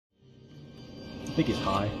I think it's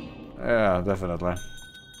high. Yeah, definitely.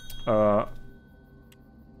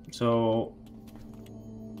 So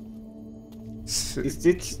is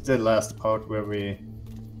this the last part where we?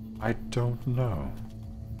 I don't know.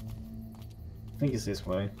 I think it's this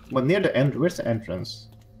way. But near the end, where's the entrance?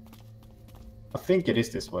 I think it is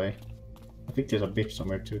this way. I think there's a bitch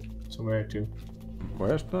somewhere too.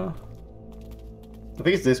 Where's the? I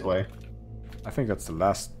think it's this way. I think that's the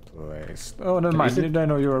last place. Oh, never mind. I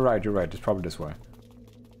know you're right. You're right. It's probably this way.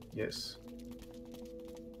 Yes.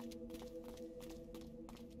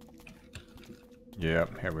 Yeah,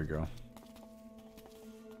 here we go.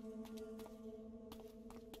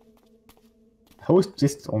 How is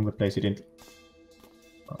this the only place you didn't?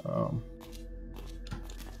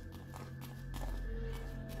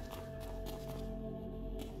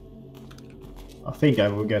 I think I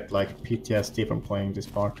will get like PTSD from playing this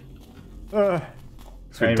part.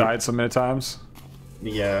 We died so many times.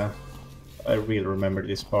 Yeah, I really remember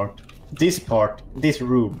this part. This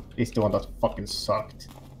room is the one that fucking sucked.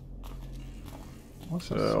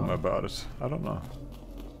 Tell me about it. I don't know.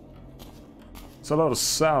 There's a lot of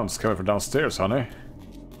sounds coming from downstairs, honey.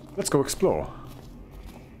 Let's go explore.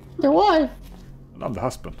 The wife. And I'm the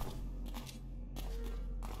husband.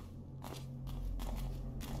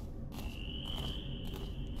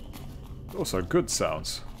 Those are good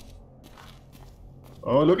sounds.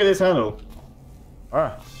 Oh, look at this handle.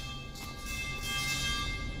 Ah.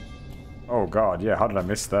 Oh god, yeah, how did I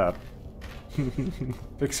miss that?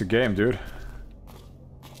 Fix your game, dude.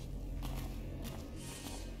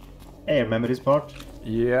 Hey, remember this part?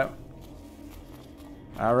 Yeah.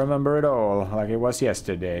 I remember it all, like it was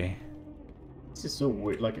yesterday. This is so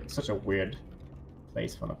weird, like it's such a weird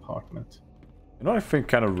place for an apartment. You know what I think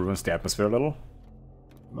kind of ruins the atmosphere a little?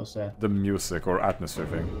 What's that? The music or atmosphere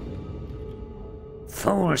thing.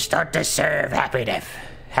 Fools don't deserve happiness.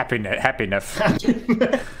 Happiness.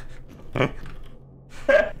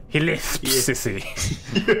 He lisps, sissy.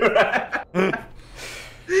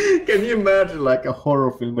 Can you imagine like a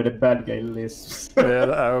horror film with a bad guy lisps? Yeah,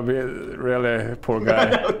 that would be really poor guy.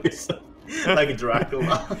 That would be so, like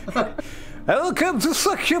Dracula. Welcome to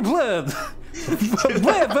suck your blood.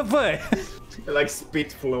 Bye. Like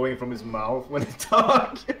spit flowing from his mouth when he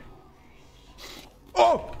talks.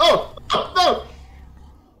 Oh! Oh! Oh! No!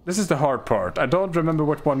 This is the hard part. I don't remember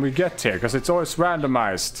what one we get here, because it's always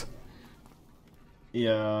randomized.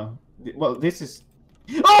 Yeah. Well, this is...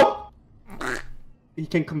 Oh! He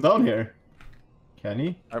can come down here. Can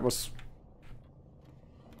he? I was...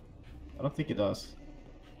 I don't think he does.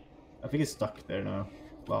 I think he's stuck there now.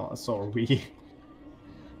 Well, so are we.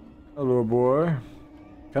 Hello, boy.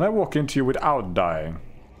 Can I walk into you without dying?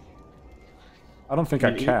 I don't think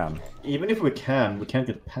I can. Even if we can't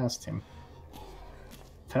get past him.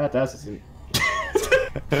 Fat ass is in...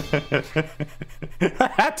 I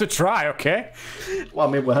had to try, okay? Well,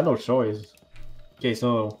 I mean, we had no choice. Okay,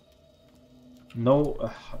 so... No...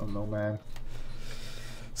 I don't know, man.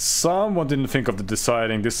 Someone didn't think of the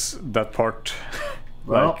deciding that part.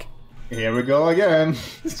 Well, like... here we go again.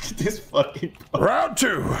 This fucking part. Round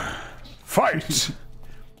 2! Fight!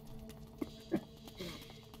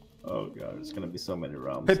 Oh god, there's gonna be so many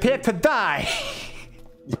rounds. Prepare to die!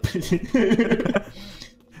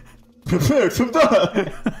 Prepare to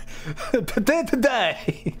die! Prepare to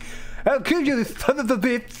die! I'll kill you, son of a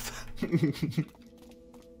bitch!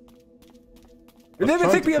 You never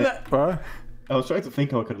think me of that! What? I was trying to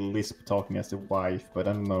think how I could lisp talking as the wife, but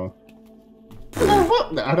I don't know.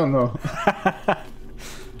 I don't know.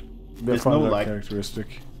 There's no like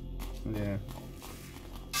characteristic. Yeah.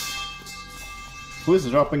 Who's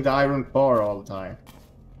dropping the iron bar all the time?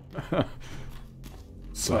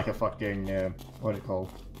 It's like a fucking what do you call?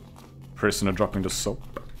 Prisoner dropping the soap.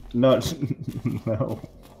 No, no.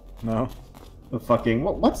 No. The fucking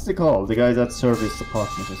what's it called? The guys that service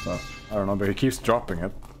apartments and stuff. I don't know, but he keeps dropping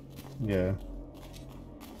it. Yeah.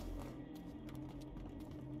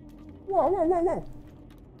 Whoa.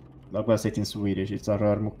 I'm gonna say it in Swedish. It's a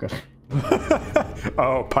rörmokare.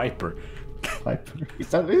 Oh, Piper. Piper. Is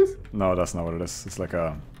that this? No, that's not what it is. It's like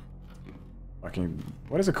a fucking...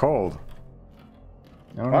 What is it called?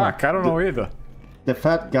 I don't know either. The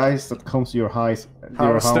fat guys that comes to your house.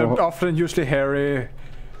 Often usually hairy.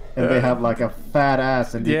 And they have like a fat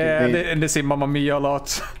ass. And yeah, and they say Mamma Mia a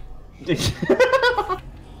lot.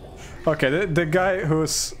 Okay, the guy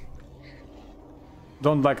who's...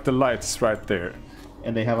 Don't like the lights right there.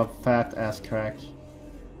 And they have a fat ass crack.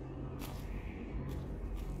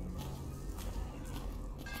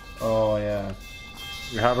 Oh yeah.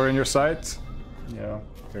 You have her in your sight? Yeah.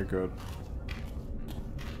 Okay, good.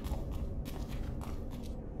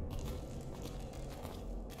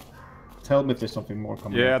 tell me if there's something more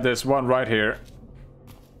coming Yeah, up. there's one right here.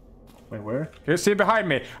 Wait, where? Can you see behind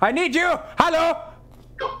me? I need you! Hello!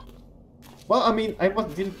 Well, I mean,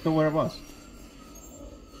 didn't know where I was.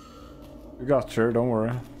 You got her, don't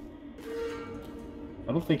worry.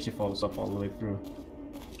 I don't think she follows up all the way through.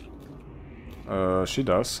 She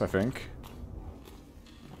does, I think.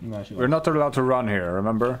 No, she We're not allowed to run here,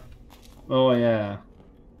 remember? Oh yeah.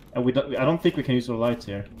 And I don't think we can use our lights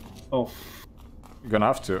here. Oh. You're gonna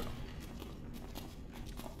have to.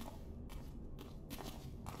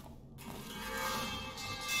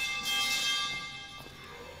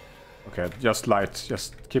 Okay, just light.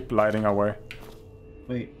 Just keep lighting our way.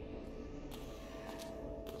 Wait.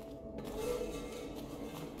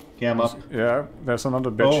 Okay, I'm up. Yeah, there's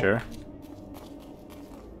another bitch Oh. here.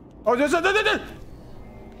 Oh, there's a...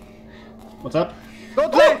 What's up?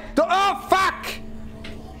 Don't let... Oh, fuck!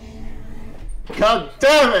 God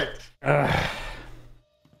damn it!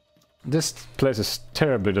 This place is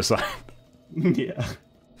terribly designed. Yeah.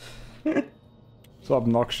 So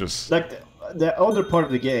obnoxious. Like the other part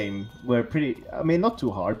of the game were pretty. I mean, not too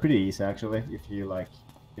hard, pretty easy actually. If you like,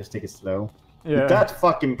 just take it slow. Yeah. But that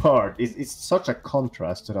fucking part is such a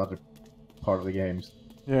contrast to the other part of the games.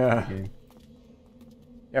 Yeah. Game.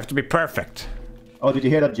 You have to be perfect. Oh, did you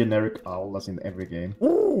hear that generic owl that's in every game?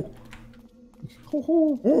 Ooh!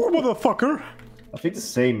 Ooh, motherfucker! I think the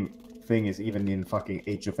same thing is even in fucking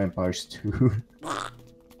Age of Empires 2.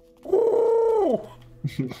 Ooh!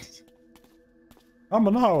 I'm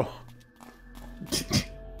an owl.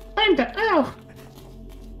 I'm the owl!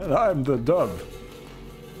 And I'm the dove.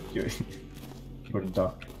 You're the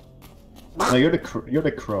duck. No, you're the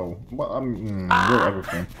crow. Well, you're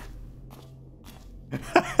everything.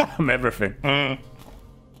 I'm everything.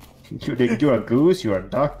 You're a goose, you're a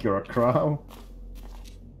duck, you're a crow.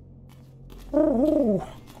 Ooh.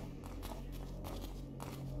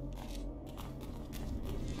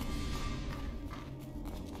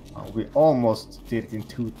 Oh, we almost did it in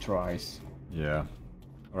 2 tries. Yeah.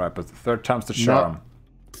 Alright, but the third time's the charm.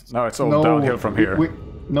 Now it's all downhill from here.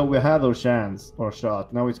 No, we had our chance or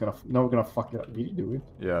shot. Now we're gonna fuck it up. Did you do it?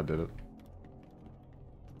 Yeah, I did it.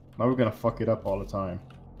 Now we're gonna fuck it up all the time.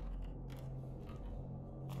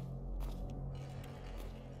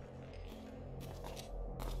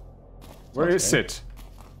 Where is Okay. it?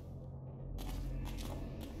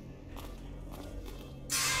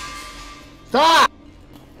 Stop!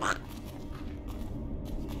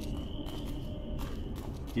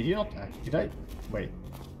 Did you not act? Did I? Wait.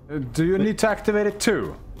 Do you need to activate it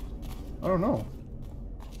too? I don't know.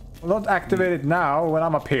 Well, don't activate it now when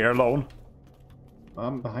I'm up here alone.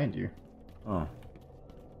 I'm behind you. Oh.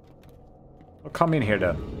 Well, come in here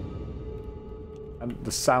then. And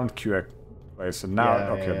the sound cue plays. So now, Yeah,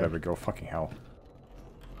 okay, yeah. there we go. Fucking hell.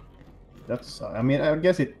 That's. I mean, I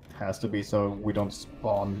guess it has to be so we don't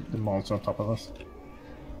spawn the monster on top of us.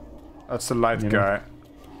 That's the light You know. guy.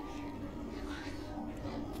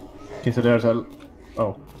 Okay, so there's a.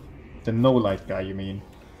 Oh, the no light guy. You mean?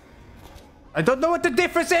 I don't know what the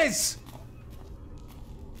difference is.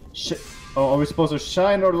 Oh, are we supposed to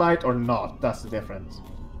shine our light or not? That's the difference.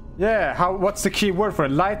 Yeah. How? What's the key word for a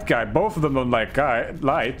light guy? Both of them don't like guy.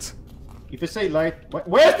 Light. If you say light,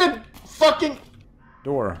 where's the fucking?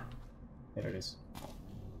 Door. There it is.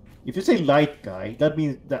 If you say light guy, that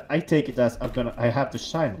means that I take it as I have to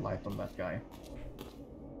shine a light on that guy.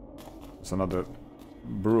 It's another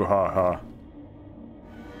brouhaha.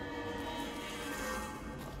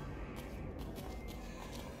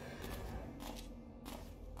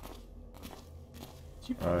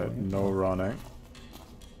 No running.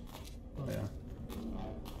 Oh yeah.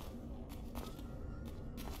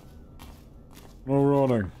 No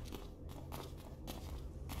running.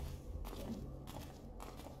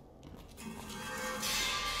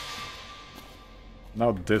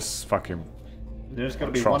 Now this fucking... There's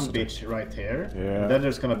gonna be one Atrocity. bitch right here. Yeah. And then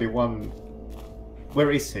there's gonna be one.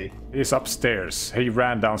 Where is he? He's upstairs. He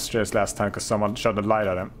ran downstairs last time because someone shot a light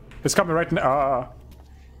at him. He's coming right now.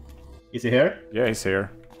 Is he here? Yeah, he's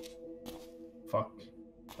here. Fuck.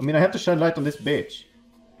 I mean, I have to shine light on this bitch.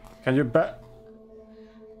 Can you bet?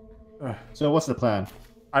 So what's the plan?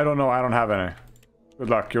 I don't know. I don't have any. Good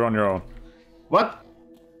luck. You're on your own. What?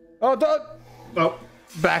 Oh, don't... Oh.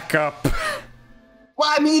 Back up. Well,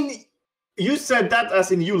 I mean, you said that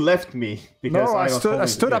as in you left me because No, I was holding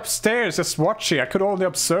stood the bitch. upstairs just watching. I could only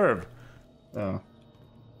observe. Oh.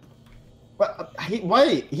 But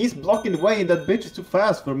why? He's blocking the way and that bitch is too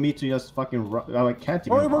fast for me to just fucking run. I can't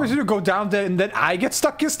even Oh, what run. was you go down there and then I get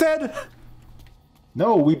stuck instead?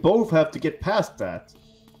 No, we both have to get past that.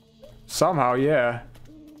 Somehow, yeah.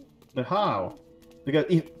 But how? Because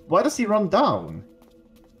why does he run down?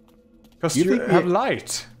 Because You you think have we-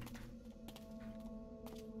 light.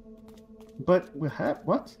 But we have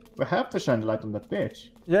what? We have to shine the light on that bitch.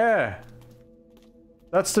 Yeah.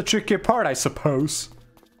 That's the tricky part, I suppose.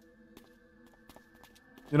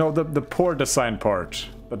 You know, the poor design part.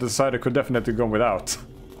 That the designer could definitely go without.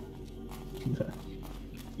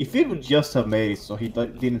 If it would just have made it so he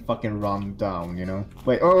didn't fucking run down, you know?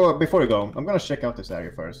 Wait, oh, before we go, I'm gonna check out this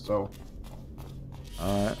area first, so...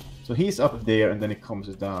 Alright. So he's up there and then he comes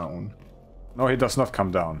down. No, he does not come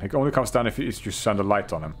down. He only comes down if you shine the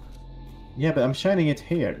light on him. Yeah, but I'm shining it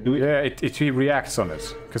here. Do we... Yeah, he reacts on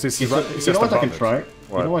it. Because it's, You it's know just what I can above it. try?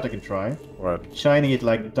 What? You know what I can try? What? Shining it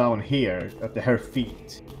like down here, at her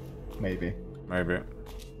feet. Maybe. Maybe. Okay,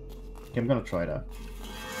 I'm gonna try that.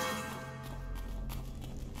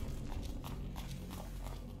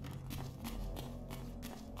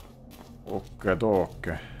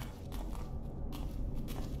 Okay.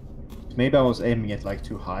 Maybe I was aiming it like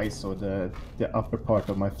too high, so the upper part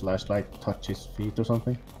of my flashlight touches feet or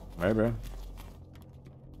something. Maybe.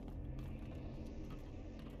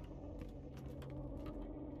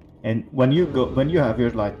 And when you have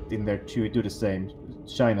your light in there too, you do the same.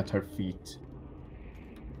 Shine at her feet.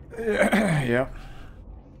 Yeah.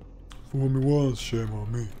 Fool me once, shame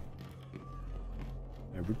on me.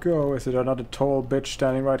 There we go. Is it another tall bitch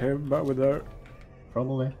standing right here with her?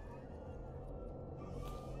 Probably.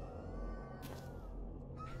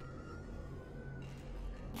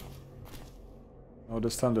 Oh,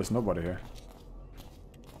 this time there's nobody here.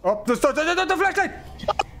 Oh, the flashlight!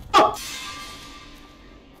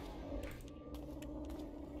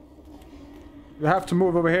 You have to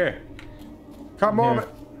move over here. Come Here. over.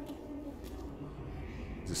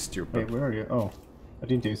 This is stupid. Wait, where are you? Oh, I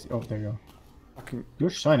didn't see. Oh, there you go. Fucking... You're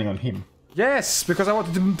shining on him. Yes, because I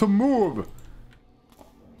wanted him to move.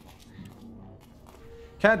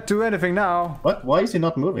 Can't do anything now. What? Why is he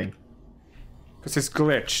not moving? Because it's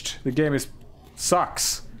glitched. The game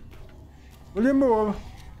sucks. Will you move?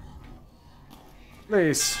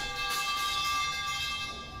 Please.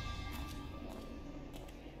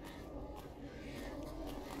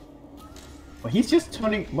 Well, he's just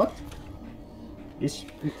turning. What? He's.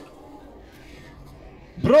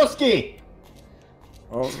 Broski!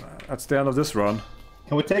 Oh, that's the end of this run.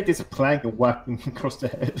 Can we take this plank and whack him across the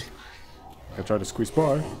head? I try to squeeze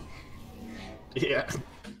by. Yeah.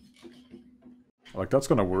 Like, that's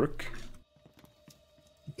gonna work.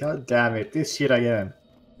 God damn it, this shit again.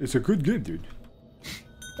 It's a good game, dude.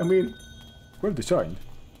 I mean, Well designed.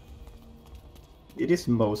 it is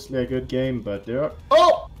mostly a good game, but there are.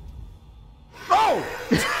 Oh! Oh!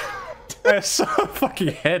 I saw a fucking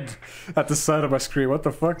head at the side of my screen. What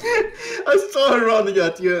the fuck? I saw her running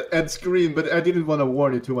at you and scream, but I didn't want to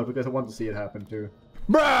warn you too much because I want to see it happen too.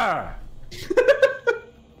 Bruh!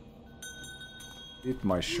 Eat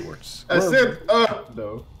my shorts. I said,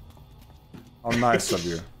 no. How nice of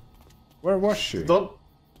you. Where was she? Don't,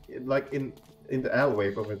 like in the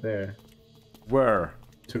alleyway over there, Where?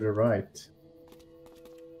 to the right.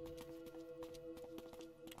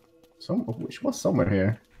 She was somewhere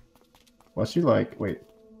here. Was she like? Wait,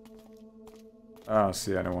 I don't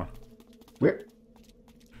see anyone. where?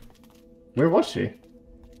 Where was she?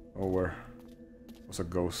 Oh, where? It was a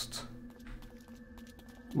ghost.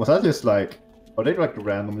 Was that just like? Are they like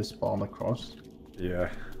randomly spawn across? Yeah.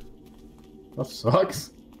 That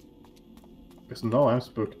sucks. Because now I'm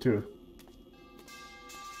spooked too.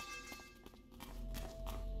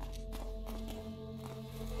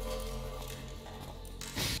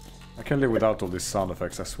 I can live without all these sound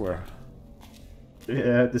effects, I swear.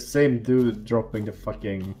 Yeah, the same dude dropping the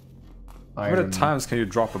fucking How iron. many times can you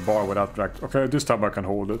drop a bar without like, okay, this time I can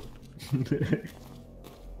hold it.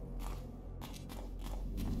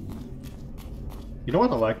 You know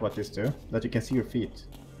what I like about this too? That you can see your feet.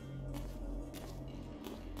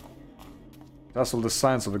 That's all the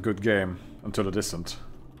signs of a good game, until it isn't.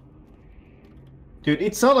 Dude,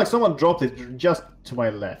 it sounded like someone dropped it just to my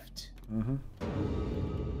left. I'm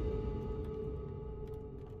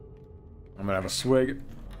gonna have a swig.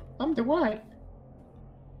 I'm the wife.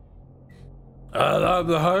 I'm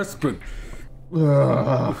the husband.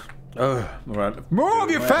 Ugh. Alright.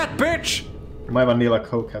 Move, you fat bitch! My vanilla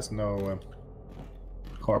coke has no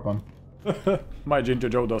carbon. My Ginger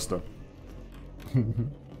Joe does though.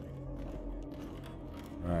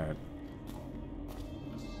 Alright.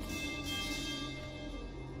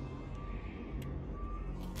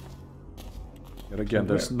 Yet again,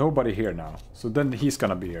 there's nobody here now. So then he's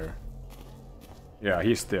gonna be here. Yeah,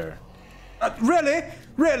 he's there. Really?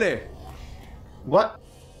 Really? What?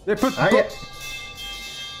 They put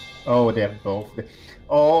Oh, they have both.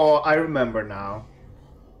 Oh, I remember now.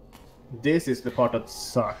 This is the part that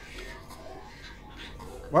sucked.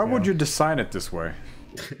 Why would you design it this way?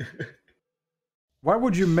 Why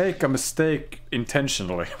would you make a mistake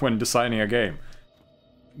intentionally when designing a game?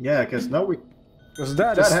 Yeah, because now we... Because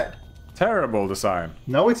that is terrible design.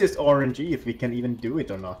 Now it's just RNG if we can even do it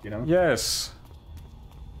or not, you know? Yes.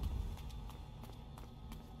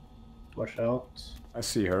 Watch out. I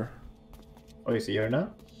see her. Oh, you see her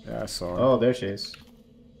now? Yeah, I saw her. Oh, there she is.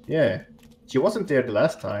 Yeah. She wasn't there the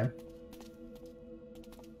last time.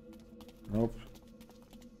 Nope.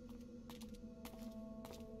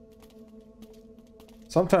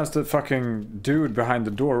 Sometimes the fucking dude behind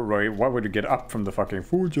the doorway, why would you get up from the fucking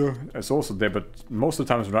Fuja? Is also there, but most of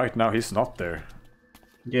the times right now he's not there.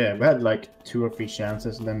 Yeah, we had like 2 or 3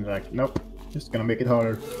 chances and then like, nope, just gonna make it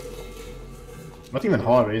harder. Not even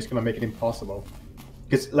harder, just gonna make it impossible.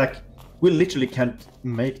 Because like, we literally can't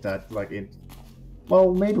make that like in...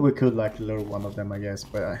 Well, maybe we could like lure one of them, I guess,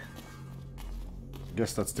 but... I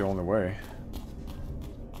guess that's the only way.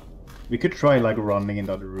 We could try like running in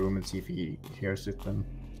the other room and see if he hears it then.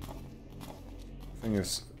 Thing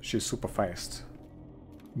is, she's super fast.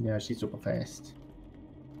 Yeah, she's super fast.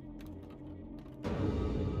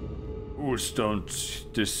 Wolves don't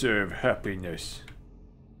deserve happiness.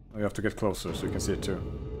 Oh, you have to get closer so you can see it too.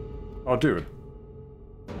 Oh, dude.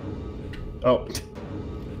 Oh.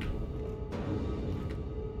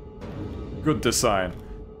 Good design.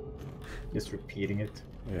 Just repeating it.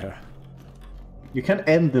 Yeah. You can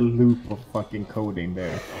end the loop of fucking coding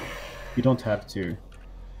there. You don't have to.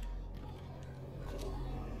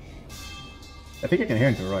 I think I can hear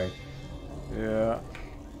him to the right. Yeah.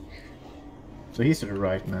 So he's to the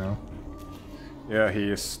right now. Yeah,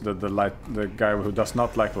 he is the guy who does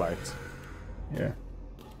not like light. Yeah.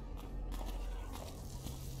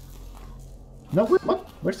 No, what?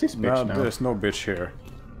 Where's this bitch now? There's no bitch here.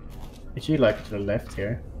 Is she like to the left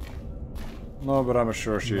here? No, but I'm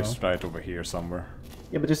sure she's right over here somewhere.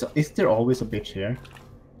 Yeah, but is there always a bitch here?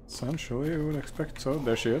 Essentially, you would expect so.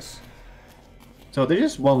 There she is. So there's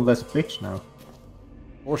just one less bitch now.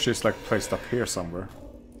 Or she's like placed up here somewhere.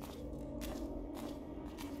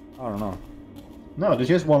 I don't know. No, there's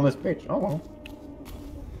just one less bitch. Oh well.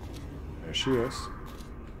 There she is.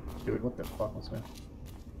 Dude, what the fuck was that?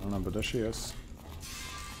 I don't know, but there she is.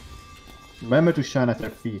 Remember to shine at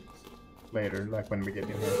their feet later, like when we get in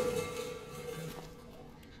here.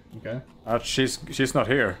 Okay. She's not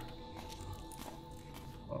here.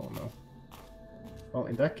 Oh no. Well,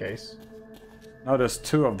 in that case. Now there's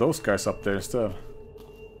 2 of those guys up there instead.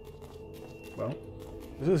 Well.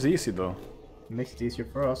 This is easy though. Makes it easier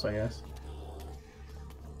for us, I guess.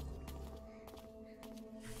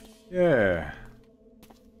 Yeah.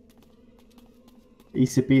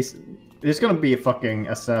 Easy piece. There's gonna be a fucking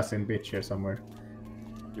assassin bitch here somewhere.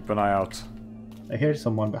 Keep an eye out. I hear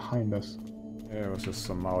someone behind us. Yeah, it was just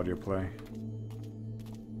some audio play.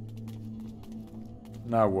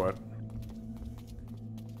 Now what?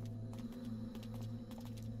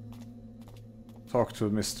 Talk to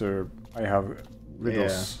Mr. I have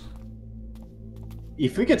riddles. Yeah.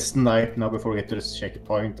 If we get sniped now before we get to this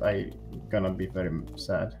checkpoint, I'm gonna be very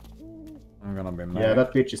sad. I'm gonna be mad. Yeah,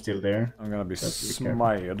 that bitch is still there. I'm gonna be careful.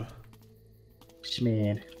 smired.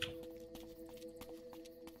 Schmeed.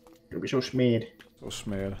 You'll be so schmeed. So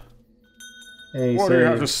smeared. Hey, What do you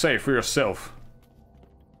have to say for yourself?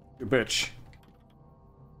 You bitch.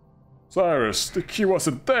 Cyrus, the key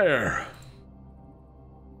wasn't there.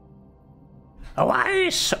 A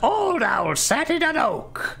wise old owl sat in an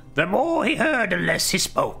oak. The more he heard, the less he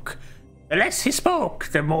spoke. The less he spoke,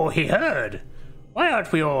 the more he heard. Why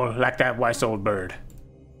aren't we all like that wise old bird?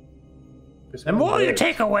 The more you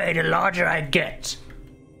take away, the larger I get.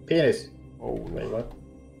 Penis. Oh, Wait, what?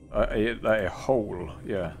 a hole,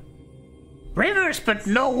 yeah. Rivers but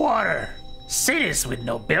no water. Cities with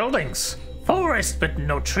no buildings. Forests but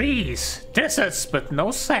no trees. Deserts but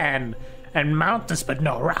no sand. And mountains but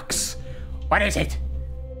no rocks. What is it?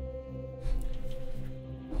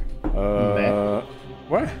 Map.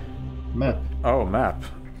 What? Map. Oh, map.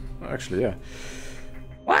 Actually, yeah.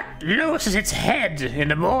 What loses its head in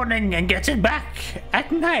the morning and gets it back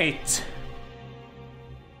at night?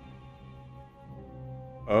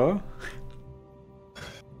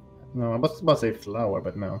 No, I was about to say flower,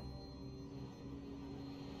 but no.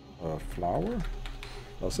 A flower?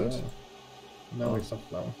 That's it? No, it's not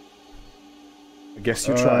flower. I guess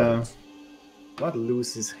you tried it. What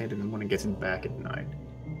loses his head in the morning, gets it back at night?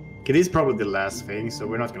 Okay, this is probably the last thing, so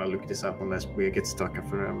we're not gonna look this up unless we get stuck up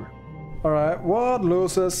forever. Alright, what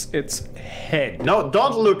loses its head? No,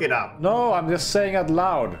 don't look it up! No, I'm just saying out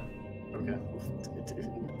loud. Okay.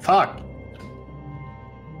 Fuck!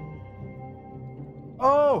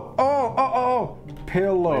 Oh!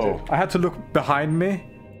 Pillow. I had to look behind me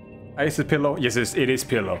Is it pillow? Yes, it is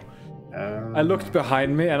pillow. I looked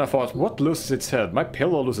behind me and I thought, what loses its head? My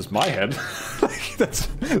pillow loses my head. Like, that's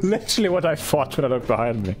literally what I thought when I looked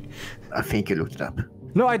behind me. I think you looked it up.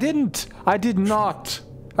 No, I didn't. I did not.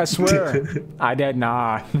 I swear. I did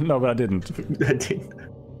not. No, but I didn't. I didn't.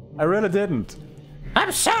 I really didn't.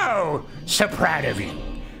 I'm so proud of you.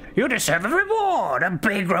 You deserve a reward, a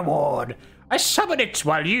big reward. I summoned it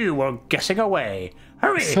while you were guessing away.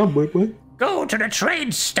 Hurry! What? Go to the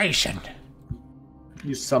train station.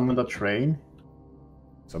 You summoned a train?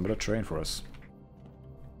 Somebody train for us.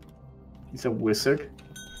 He's a wizard.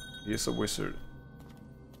 He is a wizard.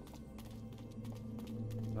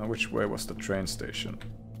 Now, which way was the train station?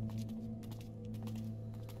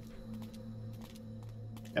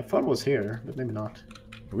 I thought it was here, but maybe not.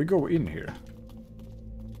 Can we go in here?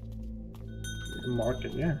 The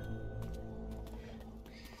market, yeah.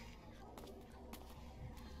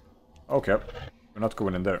 Okay, we're not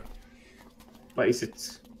going in there. Why is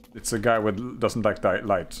it? It's a guy with doesn't like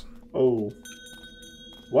light. Oh.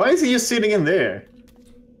 Why is he just sitting in there?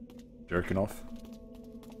 Jerking off.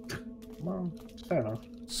 Well, fair enough.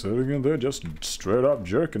 Sitting in there, just straight up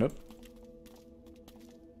jerking it.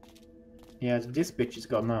 Yeah, this bitch is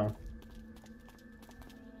gone now.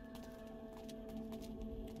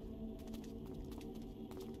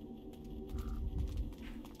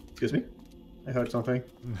 Excuse me? I heard something.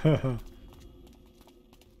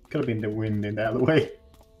 Could have been the wind in the alleyway.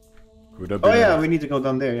 Could have been. Oh yeah, we need to go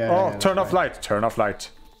down there. Yeah. Oh, yeah, turn off light. Turn off light.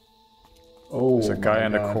 Oh, there's a guy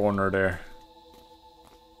in the God. corner there.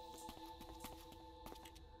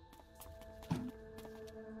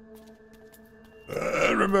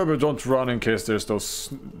 Remember, don't run in case there's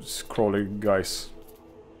those crawly guys.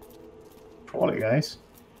 Crawly guys.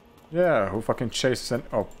 Yeah, who fucking chases and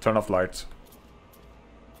oh, turn off light.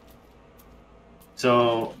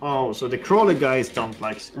 So, so the crawly guys don't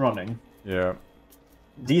like running. Yeah.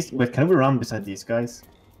 But can we run beside these guys?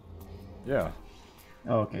 Yeah.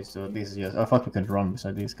 Oh, okay, so this is just. I thought we could run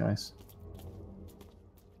beside these guys.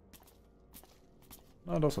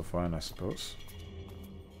 No, those are fine, I suppose.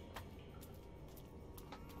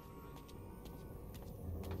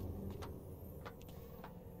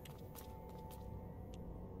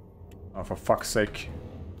 Oh, for fuck's sake.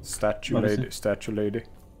 Statue What is lady, it? statue lady.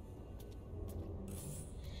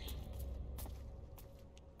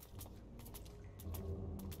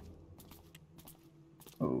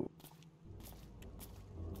 Oh.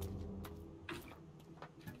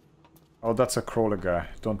 Oh, that's a crawler guy.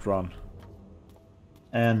 Don't run.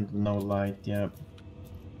 And no light, yeah.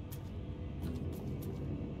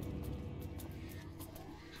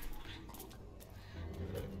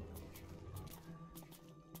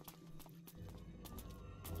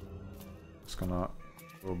 Just gonna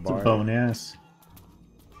go It's a by. bone, yes.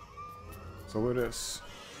 So it is.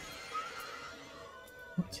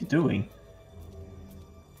 What's he doing?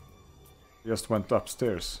 He just went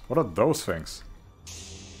upstairs. What are those things?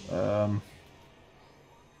 I'm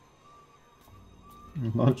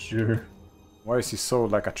not sure. Why is he so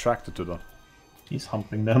like attracted to them? He's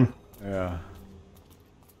humping them. Yeah.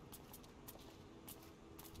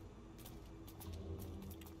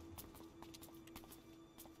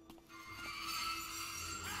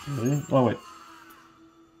 Really? Oh wait.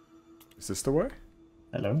 Is this the way?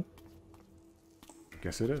 Hello?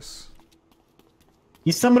 Guess it is.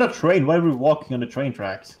 He summoned a train. Why are we walking on the train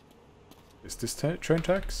tracks? Is this train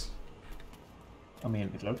tracks? I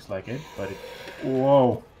mean, it looks like it, but it...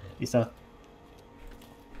 Whoa! Is that...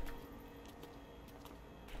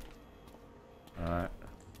 Alright.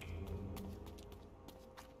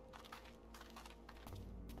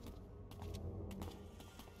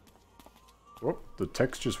 Oh, the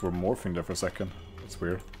textures were morphing there for a second. That's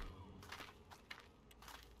weird.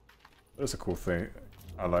 That's a cool thing.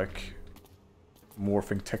 I like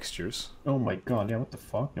morphing textures. Oh my god, yeah, what the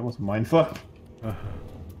fuck? That was mindfuck.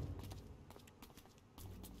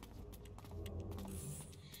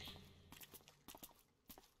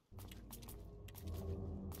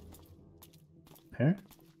 Here?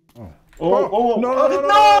 Oh. Oh, no, oh, no, no, no,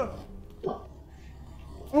 no!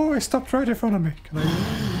 Oh, he stopped right in front of me. Can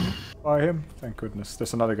I buy him? Thank goodness.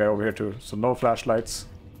 There's another guy over here too, so no flashlights.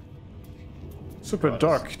 Super Nice.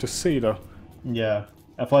 dark to see though. Yeah,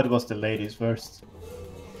 I thought it was the ladies first.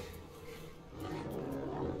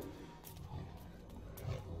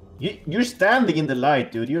 You're standing in the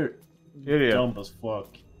light, dude. You're Idiot. dumb as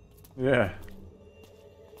fuck. Yeah.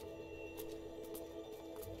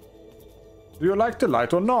 Do you like the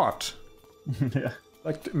light or not? Yeah.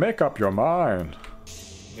 Like, make up your mind.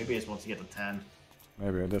 Maybe he just wants to get a tan.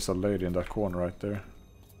 Maybe there's a lady in that corner right there.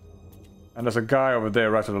 And there's a guy over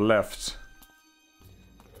there right to the left.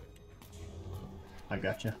 I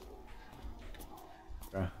gotcha.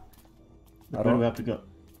 Okay. Where do we have to go?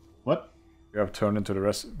 What? You have turned into the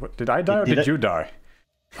rest. What, did I die or Did did I- you die?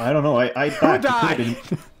 I don't know. I backed. died?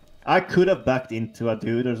 I could have backed into a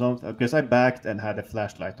dude or something because I backed and had a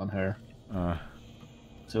flashlight on her.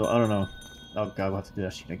 So I don't know. Oh god, we'll have to do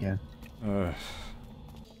that shit again.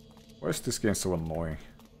 Why is this game so annoying?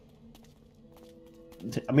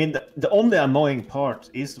 I mean, the only annoying part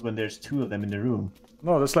is when there's two of them in the room.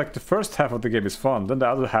 No, that's like the first half of the game is fun, then the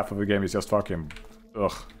other half of the game is just fucking...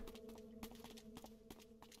 Ugh.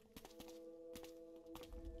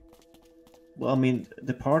 Well, I mean,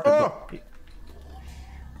 the part of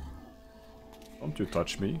Don't you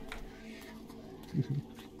touch me.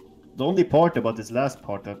 the only part about this last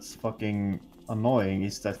part that's fucking annoying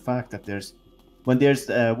is that fact that there's one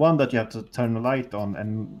that you have to turn the light on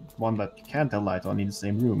and one that you can't turn light on in the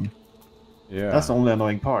same room. Yeah. That's the only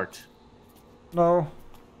annoying part. No.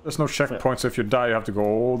 There's no checkpoint, so if you die you have to go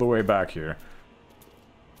all the way back here.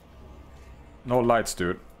 No lights,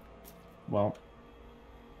 dude. Well,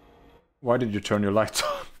 Why did you turn your lights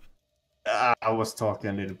on? I was talking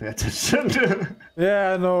a little bit.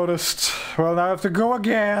 Yeah, I noticed. Well, now I have to go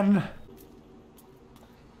again.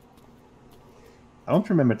 I don't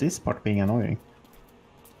remember this part being annoying.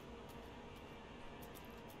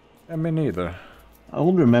 Yeah, me neither. I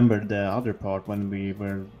only remember the other part when we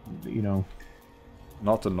were, you know...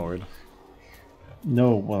 Not annoyed.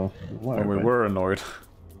 No, well, When we were annoyed.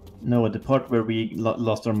 No, the part where we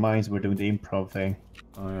lost our minds, we're doing the improv thing.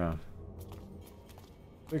 Oh yeah.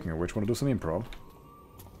 Speaking of which, wanna do some improv?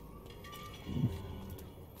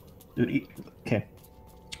 Dude, okay.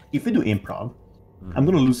 If we do improv, I'm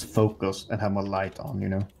gonna lose focus and have my light on, you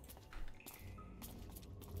know?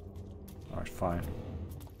 Alright, fine.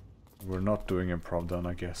 We're not doing improv then,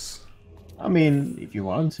 I guess. I mean, if you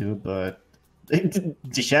want to, but the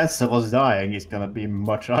chance of us dying is gonna be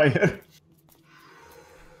much higher.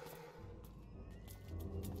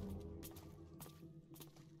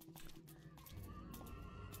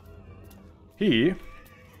 He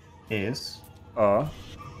Is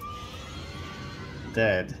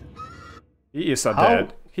dead. He is a How-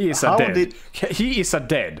 dead. He is a how dead. did- He is a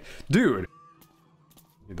dead. Dude!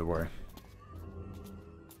 Either way.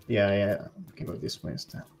 Yeah, we can go this way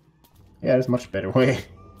instead. Yeah, there's a much better way.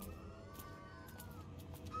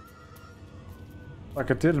 Like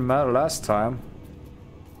it didn't matter last time.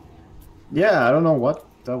 Yeah, I don't know what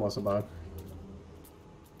that was about.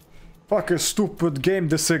 Fucking stupid game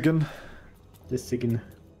decision. This thing.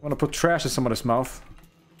 Wanna put trash in somebody's mouth.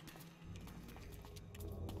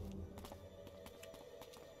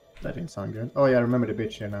 That didn't sound good. Oh yeah, I remember the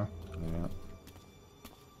bitch here now. Yeah.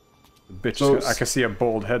 The bitch, So I can see a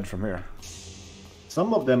bald head from here.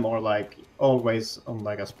 Some of them are like always on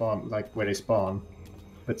like a spawn, like where they spawn.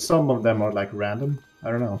 But some of them are like random.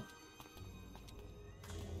 I don't know.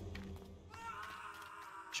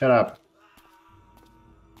 Shut up.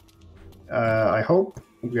 I hope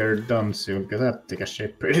we're done soon, because I have to take a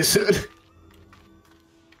shit pretty soon.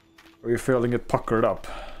 Are you feeling it puckered up?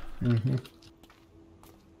 Mm-hmm.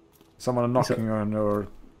 Someone knocking on your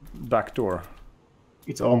back door.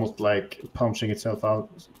 It's almost like punching itself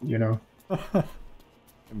out, you know?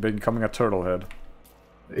 Becoming a turtle head.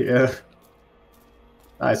 Yeah.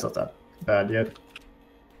 It's not that bad yet.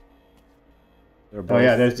 They're both, Oh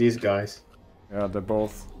yeah, there's these guys. yeah, they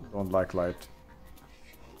both don't like light.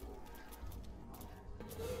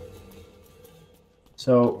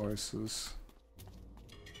 So, Voices.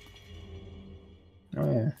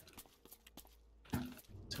 oh yeah.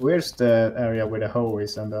 So where's the area where the hoe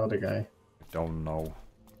is and the other guy? I don't know.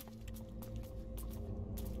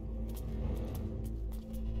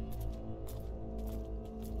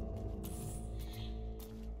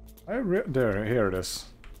 There, here it is.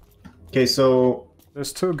 Okay, so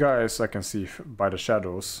There's two guys I can see by the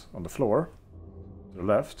shadows on the floor. To the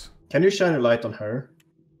left. can you shine a light on her?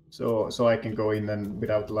 So I can go in and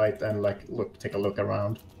without light and like take a look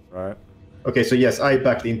around. Right. Okay, so yes, I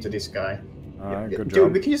backed into this guy. Alright, good Dude,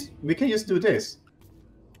 job. we can just do this.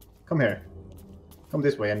 Come here. Come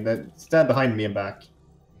this way and then stand behind me and back.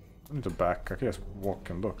 I need to back. I can just walk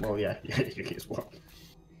and look. Well, yeah, you can just walk.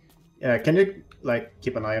 Yeah, can you like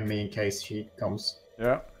keep an eye on me in case she comes?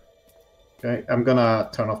 Yeah, Okay, I'm gonna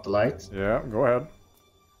turn off the light. yeah, go ahead.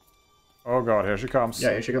 Oh god, here she comes.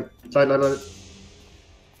 Yeah, here she comes. Slide.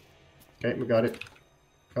 Okay, we got it.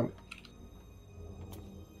 Come.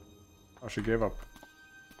 Oh, she gave up.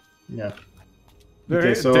 Yeah. There,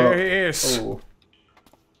 Okay, so- there he is! Oh.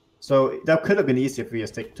 So that could have been easy if we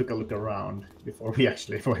just took a look around before we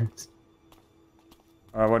actually went.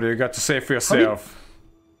 What do you got to say for yourself?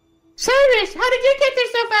 Cyrus, how did you get there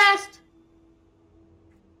so fast?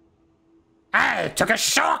 I took a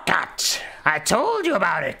shortcut. I told you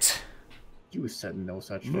about it. You said no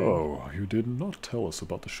such thing. No, you did not tell us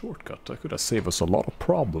about the shortcut. That could have saved us a lot of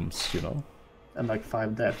problems, you know? And like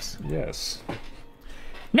 5 deaths. Yes.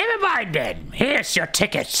 Never mind then. Here's your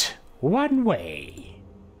ticket. One way.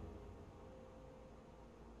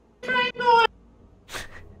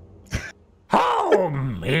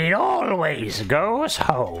 Home! It always goes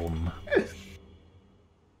home.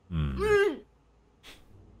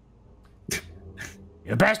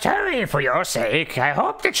 You best hurry for your sake. I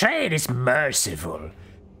hope the train is merciful.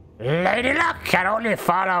 Lady Luck can only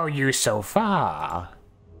follow you so far.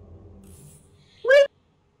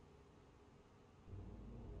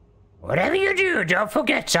 Whatever you do, don't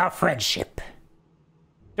forget our friendship.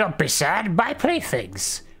 Don't be sad, buy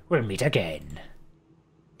playthings. We'll meet again.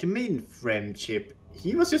 You mean friendship?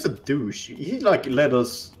 He was just a douche. He like led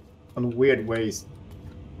us on weird ways.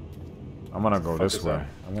 I'm gonna go this way. that?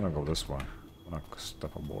 I'm gonna go this way. I'm not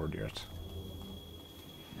step aboard yet.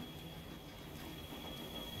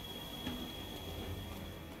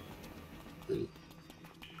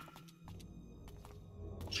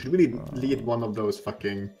 Should we lead one of those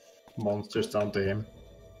fucking monsters down to him?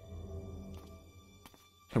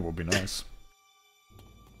 It would be nice.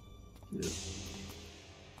 Yeah.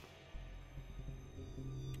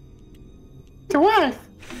 The wife!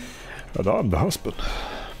 And I'm the husband.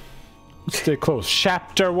 Stay close.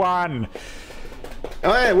 Chapter 1!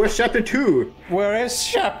 Oh yeah, where's chapter 2? Where is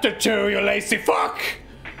chapter 2, you lazy fuck?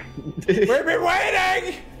 We've been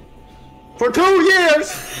waiting! For 2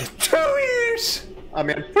 years! 2 years! I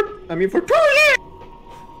mean for 2 years!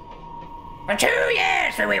 For 2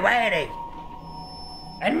 years we'll be waiting.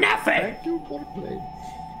 And nothing. Thank you for playing.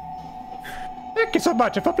 Thank you so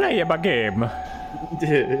much for playing my game.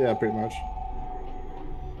 Yeah, pretty much.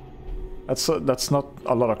 That's not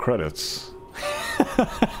a lot of credits.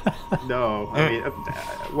 No, I mean,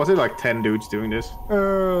 was it like 10 dudes doing this?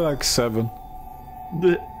 Like 7.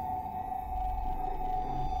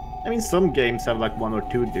 I mean, some games have like 1 or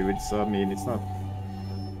 2 dudes, so I mean, it's not...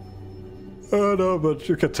 No, but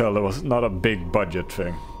you can tell it was not a big budget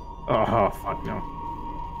thing. Oh, fuck no.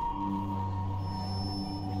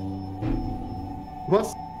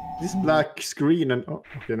 What's this black screen and... Oh,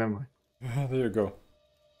 okay, never mind. There you go.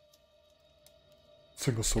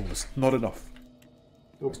 Single soul is not enough.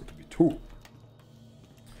 It was to be 2.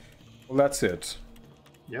 Well, that's it.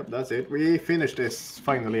 Yep, that's it. We finished this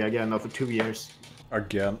finally again after 2 years.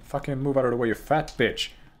 Again. Fucking move out of the way, you fat bitch.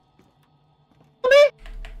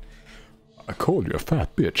 I called you a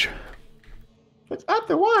fat bitch. But I'm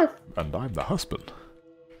the wife! And I'm the husband.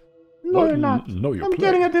 No, you're not. No, you're I'm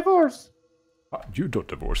getting a divorce! You don't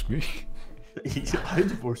divorce me. I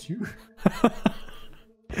divorce you.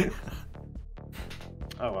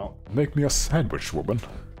 Oh well. Make me a sandwich, woman.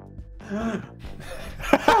 The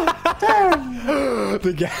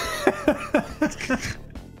guy.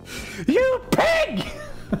 You pig!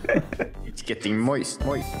 It's getting moist.